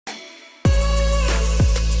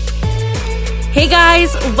Hey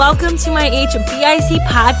guys, welcome to my HBIC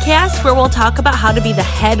podcast where we'll talk about how to be the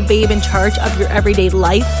head babe in charge of your everyday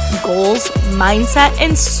life, goals, mindset,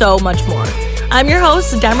 and so much more. I'm your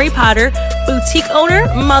host, Demery Potter, boutique owner,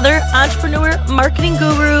 mother, entrepreneur, marketing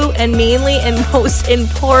guru, and mainly and most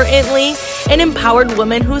importantly, an empowered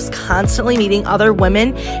woman who's constantly meeting other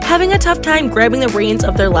women having a tough time grabbing the reins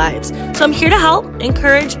of their lives. So I'm here to help,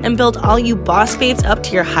 encourage, and build all you boss babes up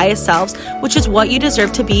to your highest selves, which is what you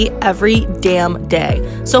deserve to be every damn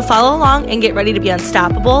day. So follow along and get ready to be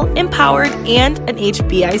unstoppable, empowered, and an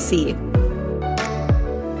HBIC.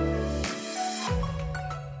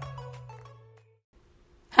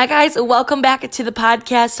 Hi guys, welcome back to the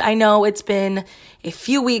podcast. I know it's been a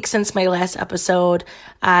few weeks since my last episode.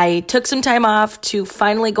 I took some time off to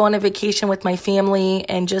finally go on a vacation with my family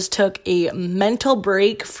and just took a mental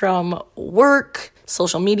break from work,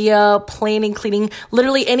 social media, planning, cleaning,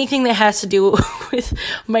 literally anything that has to do with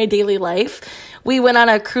my daily life. We went on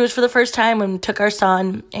a cruise for the first time and took our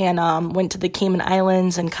son and went to the Cayman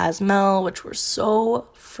Islands and Cozumel, which were so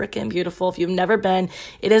freaking beautiful. If you've never been,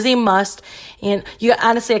 it is a must. And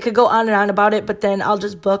honestly, I could go on and on about it, but then I'll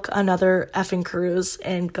just book another effing cruise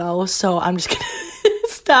and go. So I'm just going to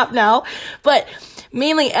stop now. But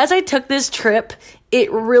mainly, as I took this trip, it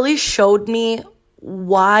really showed me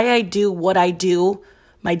why I do what I do,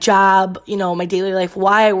 my job, my daily life,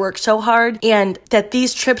 why I work so hard, and that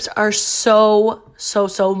these trips are so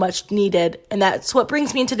much needed. And that's what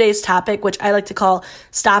brings me in today's topic, which I like to call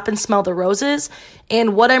Stop and Smell the Roses.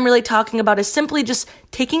 And what I'm really talking about is simply just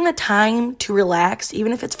taking the time to relax,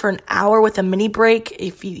 even if it's for an hour with a mini break.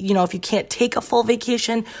 If you can't take a full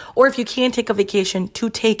vacation, or if you can take a vacation, to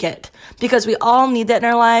take it, because we all need that in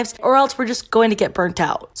our lives, or else we're just going to get burnt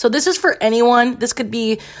out. So this is for anyone. This could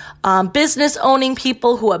be business owning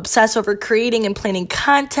people who obsess over creating and planning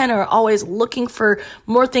content, or are always looking for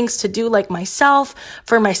more things to do, like myself.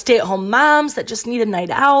 For my stay-at-home moms that just need a night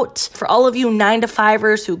out. For all of you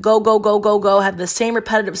 9-to-5ers who go, have the same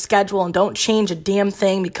repetitive schedule and don't change a damn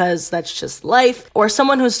thing because that's just life. Or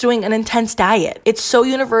someone who's doing an intense diet. It's so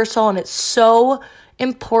universal and it's so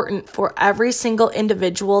important for every single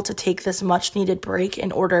individual to take this much needed break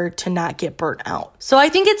in order to not get burnt out. So I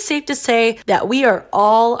think it's safe to say that we are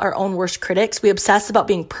all our own worst critics. We obsess about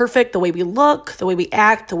being perfect, the way we look, the way we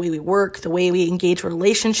act, the way we work, the way we engage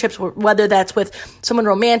relationships, whether that's with someone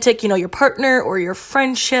romantic, your partner, or your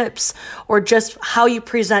friendships, or just how you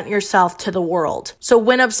present yourself to the world. So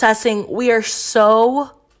when obsessing, we are so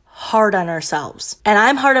hard on ourselves. And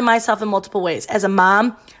I'm hard on myself in multiple ways. As a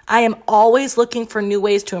mom, I am always looking for new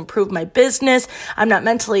ways to improve my business. I'm not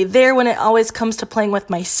mentally there when it always comes to playing with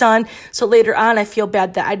my son. So later on, I feel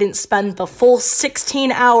bad that I didn't spend the full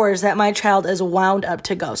 16 hours that my child is wound up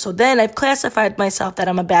to go. So then I've classified myself that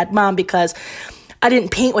I'm a bad mom because I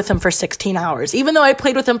didn't paint with him for 16 hours. Even though I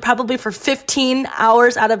played with him probably for 15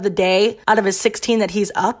 hours out of the day, out of his 16 that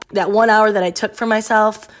he's up, that 1 hour that I took for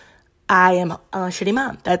myself, I am a shitty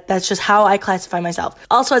mom. That's just how I classify myself.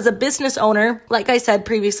 Also, as a business owner, like I said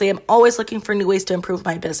previously, I'm always looking for new ways to improve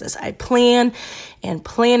my business. I plan,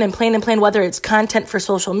 whether it's content for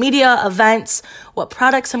social media, events, what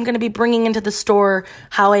products I'm going to be bringing into the store,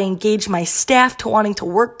 how I engage my staff to wanting to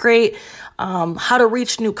work great, how to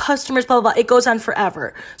reach new customers, blah, blah, blah. It goes on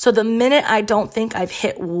forever. So the minute I don't think I've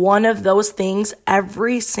hit one of those things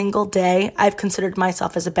every single day, I've considered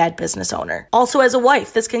myself as a bad business owner. Also, as a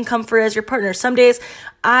wife, this can come for as your partner. Some days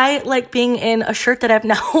I like being in a shirt that I've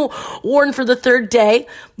now worn for the third day,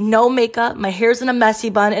 no makeup, my hair's in a messy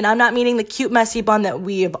bun, and I'm not meaning the cute messy bun that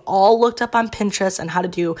we have all looked up on Pinterest and how to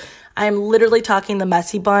do. I'm literally talking the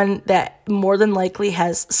messy bun that more than likely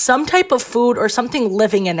has some type of food or something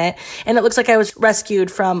living in it, and it looks like I was rescued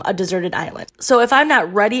from a deserted island. So if I'm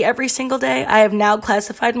not ready every single day, I have now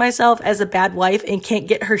classified myself as a bad wife and can't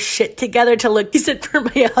get her shit together to look decent for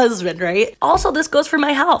my husband, right? Also, this goes for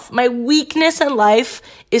my health. My weakness in life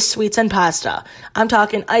is sweets and pasta. I'm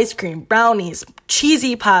talking ice cream, brownies,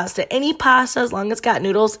 cheesy pasta, any pasta, as long as it's got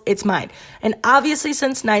noodles, it's mine. And obviously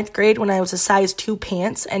since 9th grade, when I was a size 2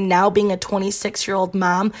 pants, and now being a 26-year-old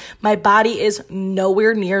mom, my body is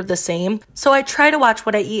nowhere near the same. So I try to watch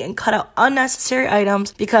what I eat and cut out unnecessary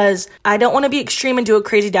items, because I don't want to be extreme and do a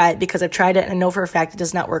crazy diet, because I've tried it and I know for a fact it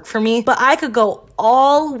does not work for me. But I could go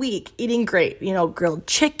all week eating great, grilled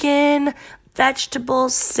chicken,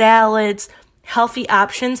 vegetables, salads, healthy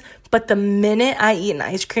options. But the minute I eat an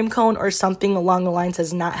ice cream cone or something along the lines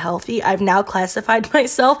as not healthy, I've now classified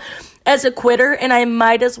myself as a quitter, and I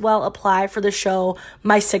might as well apply for the show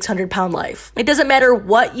My 600-Pound Life. It doesn't matter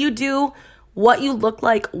what you do, what you look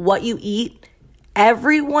like, what you eat.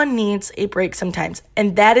 Everyone needs a break sometimes,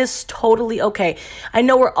 and that is totally okay. I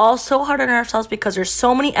know we're all so hard on ourselves because there's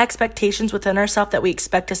so many expectations within ourselves that we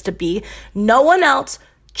expect us to be. No one else,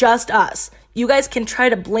 just us. You guys can try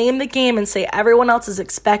to blame the game and say everyone else is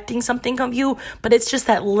expecting something of you, but it's just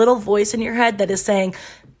that little voice in your head that is saying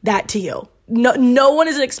that to you. No one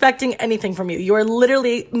is expecting anything from you. You are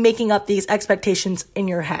literally making up these expectations in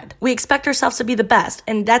your head. We expect ourselves to be the best,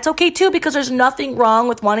 and that's okay too, because there's nothing wrong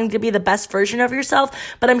with wanting to be the best version of yourself.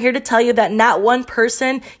 But I'm here to tell you that not one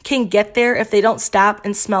person can get there if they don't stop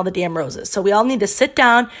and smell the damn roses. So we all need to sit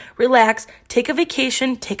down, relax, take a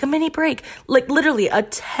vacation, take a mini break, like literally a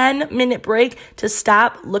 10-minute break to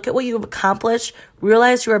stop, look at what you've accomplished,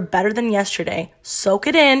 realize you are better than yesterday, soak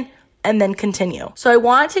it in, and then continue. So I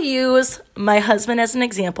want to use my husband as an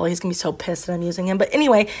example. He's gonna be so pissed that I'm using him. But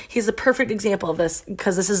anyway, he's the perfect example of this,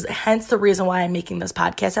 because this is hence the reason why I'm making this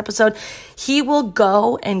podcast episode. He will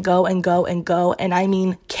go and go and go and go, and I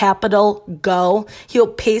mean capital go. He'll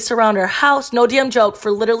pace around our house, no damn joke, for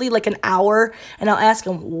literally like an hour, and I'll ask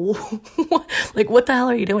him, like, what the hell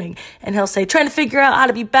are you doing? And he'll say, trying to figure out how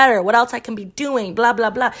to be better, what else I can be doing, blah, blah,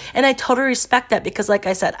 blah. And I totally respect that, because like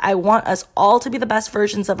I said, I want us all to be the best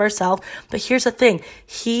versions of ourselves. But here's the thing,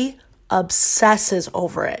 he obsesses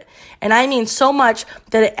over it. And I mean so much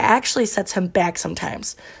that it actually sets him back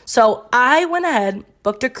sometimes. So I went ahead,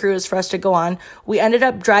 booked a cruise for us to go on. We ended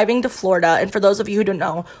up driving to Florida. And for those of you who don't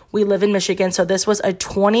know, we live in Michigan. So this was a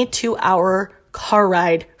 22-hour car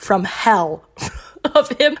ride from hell. Of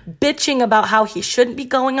him bitching about how he shouldn't be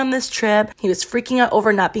going on this trip. He was freaking out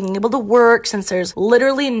over not being able to work since there's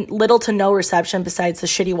literally little to no reception besides the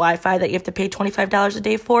shitty Wi-Fi that you have to pay $25 a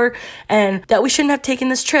day for, and that we shouldn't have taken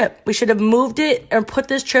this trip. We should have moved it or put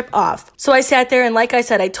this trip off. So I sat there, and like I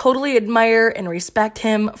said, I totally admire and respect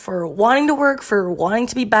him for wanting to work, for wanting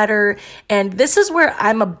to be better. And this is where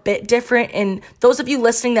I'm a bit different, and those of you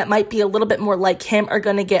listening that might be a little bit more like him are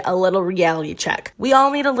going to get a little reality check. We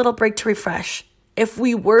all need a little break to refresh. If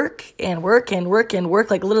we work and work and work and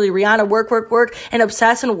work, like literally Rihanna, work, and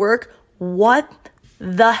obsess and work, what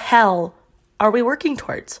the hell are we working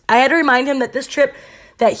towards? I had to remind him that this trip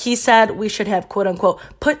that he said we should have, quote unquote,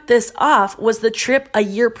 put this off was the trip a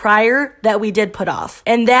year prior that we did put off.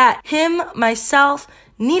 And that him, myself,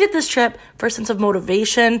 needed this trip for a sense of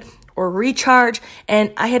motivation or recharge.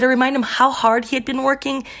 And I had to remind him how hard he had been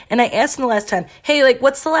working. And I asked him the last time, hey, like,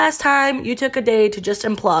 what's the last time you took a day to just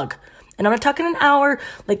unplug? And I'm not talking an hour,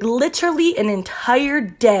 like literally an entire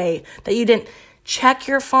day that you didn't check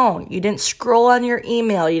your phone, you didn't scroll on your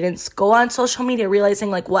email, you didn't go on social media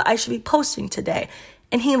realizing like what I should be posting today.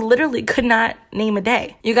 And he literally could not name a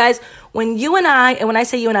day. You guys, when you and I, and when I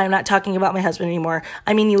say you and I, I'm not talking about my husband anymore,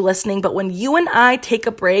 I mean you listening, but when you and I take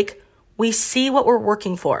a break, we see what we're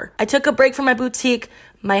working for. I took a break from my boutique,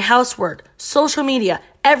 my housework, social media,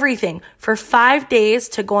 everything for 5 days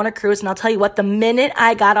to go on a cruise. And I'll tell you what, the minute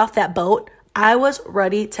I got off that boat, I was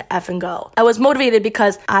ready to effing go. I was motivated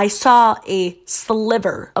because I saw a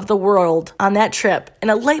sliver of the world on that trip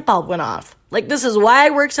and a light bulb went off. Like, this is why I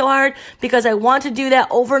work so hard, because I want to do that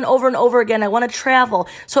over and over and over again. I want to travel.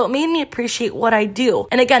 So it made me appreciate what I do.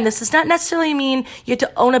 And again, this does not necessarily mean you have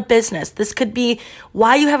to own a business. This could be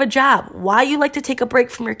why you have a job, why you like to take a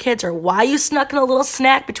break from your kids, or why you snuck in a little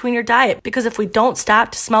snack between your diet. Because if we don't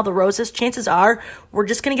stop to smell the roses, chances are we're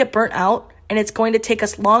just going to get burnt out. And it's going to take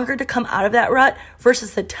us longer to come out of that rut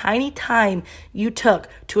versus the tiny time you took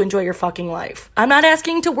to enjoy your fucking life. I'm not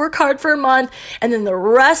asking to work hard for a month and then the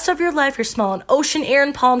rest of your life you're smelling ocean air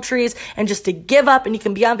and palm trees and just to give up and you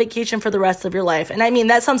can be on vacation for the rest of your life. And I mean,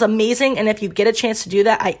 that sounds amazing. And if you get a chance to do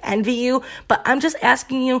that, I envy you. But I'm just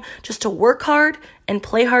asking you just to work hard and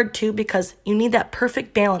play hard too, because you need that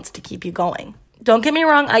perfect balance to keep you going. Don't get me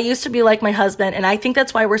wrong, I used to be like my husband, and I think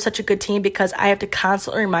that's why we're such a good team, because I have to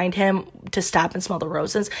constantly remind him to stop and smell the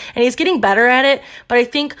roses, and he's getting better at it. But I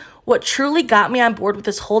think what truly got me on board with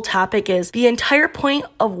this whole topic is the entire point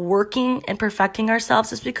of working and perfecting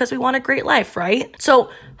ourselves is because we want a great life, right? So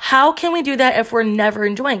how can we do that if we're never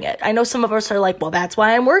enjoying it? I know some of us are like, well, that's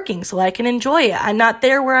why I'm working, so I can enjoy it. I'm not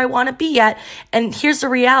there where I want to be yet. And here's the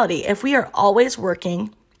reality. If we are always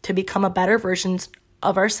working to become a better version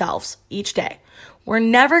of ourselves each day, we're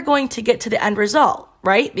never going to get to the end result,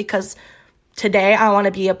 right? Because today I want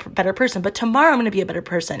to be a better person, but tomorrow I'm going to be a better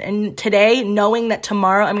person. And today, knowing that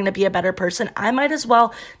tomorrow I'm going to be a better person, I might as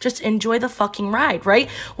well just enjoy the fucking ride, right?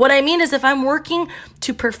 What I mean is, if I'm working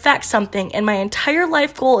to perfect something and my entire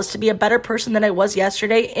life goal is to be a better person than I was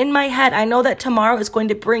yesterday, in my head, I know that tomorrow is going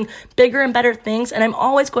to bring bigger and better things, and I'm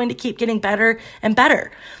always going to keep getting better and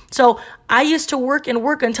better. So I used to work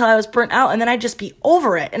until I was burnt out, and then I'd just be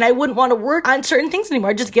over it, and I wouldn't want to work on certain things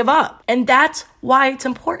anymore. I'd just give up. And that's why it's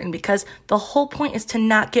important, because the whole point is to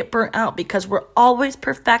not get burnt out, because we're always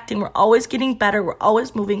perfecting, we're always getting better, we're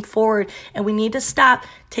always moving forward, and we need to stop,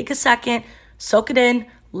 take a second, soak it in,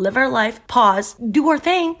 live our life, pause, do our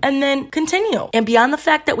thing, and then continue. And beyond the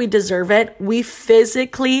fact that we deserve it, we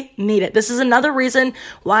physically need it. This is another reason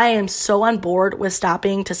why I am so on board with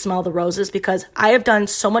stopping to smell the roses, because I have done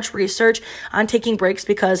so much research on taking breaks,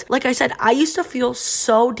 because like I said, I used to feel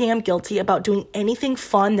so damn guilty about doing anything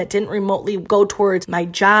fun that didn't remotely go towards my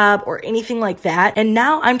job or anything like that. And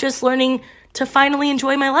now I'm just learning to finally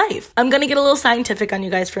enjoy my life. I'm gonna get a little scientific on you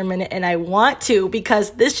guys for a minute, and I want to,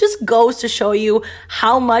 because this just goes to show you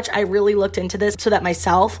how much I really looked into this so that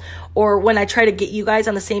myself, or when I try to get you guys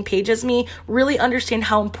on the same page as me, really understand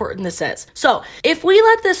how important this is. So if we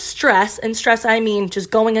let this stress, and stress I mean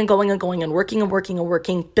just going and going and going and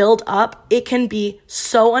working, build up, it can be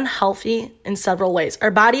so unhealthy in several ways.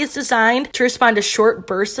 Our body is designed to respond to short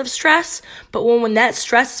bursts of stress, but when that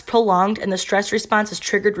stress is prolonged and the stress response is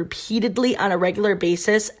triggered repeatedly on a regular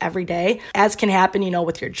basis every day, as can happen,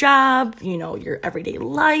 with your job, your everyday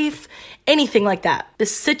life, anything like that, the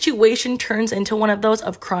situation turns into one of those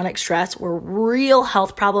of chronic stress where real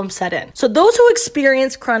health problems set in. So those who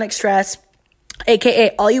experience chronic stress,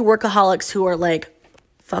 aka all you workaholics who are like,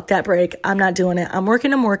 fuck that break, I'm not doing it, I'm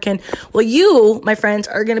working. Well, you, my friends,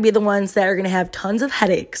 are going to be the ones that are going to have tons of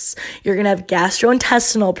headaches. You're going to have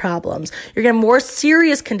gastrointestinal problems. You're going to have more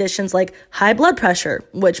serious conditions like high blood pressure,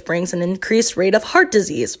 which brings an increased rate of heart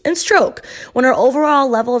disease and stroke. When our overall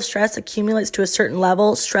level of stress accumulates to a certain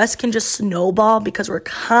level, stress can just snowball because we're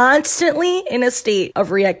constantly in a state of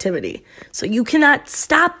reactivity. So you cannot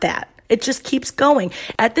stop that. It just keeps going.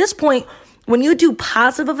 At this point, when you do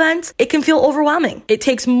positive events, it can feel overwhelming. It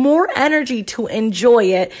takes more energy to enjoy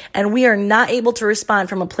it, and we are not able to respond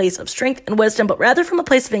from a place of strength and wisdom, but rather from a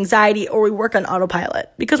place of anxiety, or we work on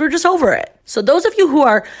autopilot because we're just over it. So those of you who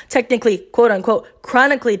are technically, quote unquote,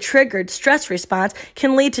 chronically triggered stress response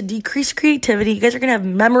can lead to decreased creativity. You guys are going to have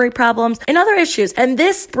memory problems and other issues. And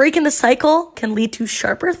this break in the cycle can lead to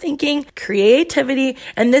sharper thinking, creativity,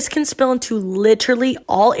 and this can spill into literally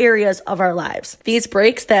all areas of our lives. These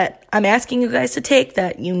breaks that I'm asking you guys to take,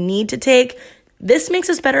 that you need to take, this makes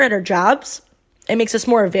us better at our jobs. It makes us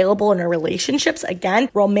more available in our relationships, again,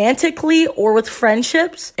 romantically or with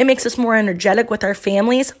friendships. It makes us more energetic with our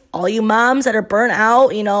families. All you moms that are burnt out,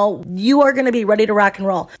 you are going to be ready to rock and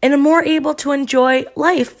roll and more able to enjoy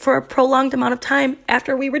life for a prolonged amount of time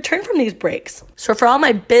after we return from these breaks. So for all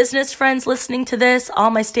my business friends listening to this, all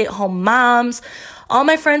my stay-at-home moms, all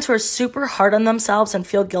my friends who are super hard on themselves and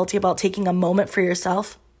feel guilty about taking a moment for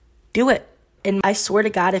yourself, do it. And I swear to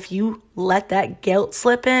God, if you let that guilt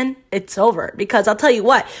slip in, it's over. Because I'll tell you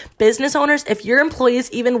what, business owners, if your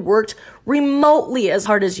employees even worked remotely as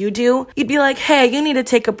hard as you do, you'd be like, hey, you need to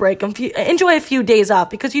take a break and enjoy a few days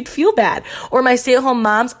off, because you'd feel bad. Or my stay-at-home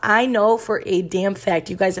moms, I know for a damn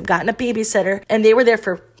fact you guys have gotten a babysitter and they were there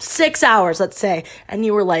for 6 hours, let's say, and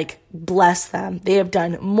you were like, bless them. They have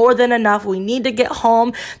done more than enough. We need to get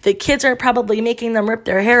home. The kids are probably making them rip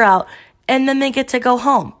their hair out. And then they get to go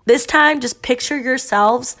home. This time, just picture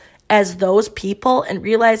yourselves as those people and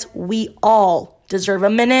realize we all deserve a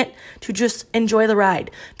minute to just enjoy the ride.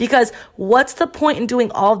 Because what's the point in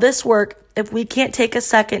doing all this work if we can't take a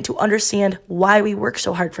second to understand why we work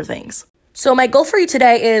so hard for things? So my goal for you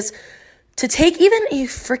today is to take even a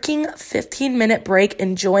freaking 15-minute break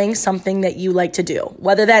enjoying something that you like to do.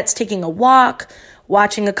 Whether that's taking a walk,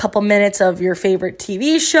 watching a couple minutes of your favorite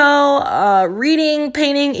TV show, reading,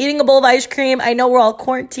 painting, eating a bowl of ice cream. I know we're all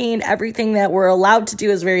quarantined. Everything that we're allowed to do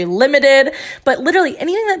is very limited, but literally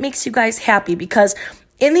anything that makes you guys happy, because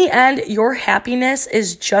in the end, your happiness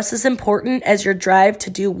is just as important as your drive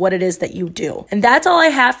to do what it is that you do. And that's all I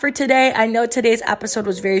have for today. I know today's episode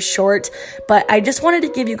was very short, but I just wanted to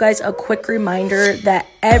give you guys a quick reminder that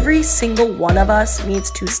every single one of us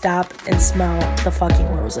needs to stop and smell the fucking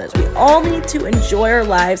roses. We all need to enjoy our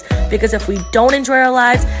lives, because if we don't enjoy our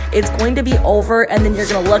lives, it's going to be over, and then you're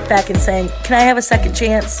going to look back and saying, can I have a second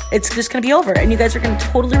chance? It's just going to be over, and you guys are going to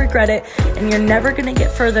totally regret it, and you're never going to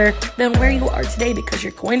get further than where you are today, because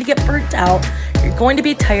you're going to get burnt out, you're going to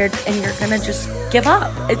be tired, and you're going to just give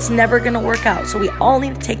up. It's never going to work out. So we all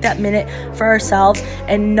need to take that minute for ourselves,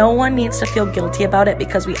 and no one needs to feel guilty about it,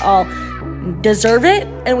 because we all deserve it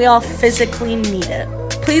and we all physically need it.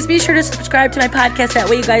 Please be sure to subscribe to my podcast. That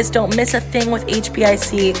way you guys don't miss a thing with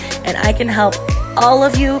HBIC, and I can help all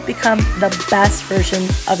of you become the best version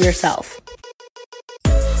of yourself.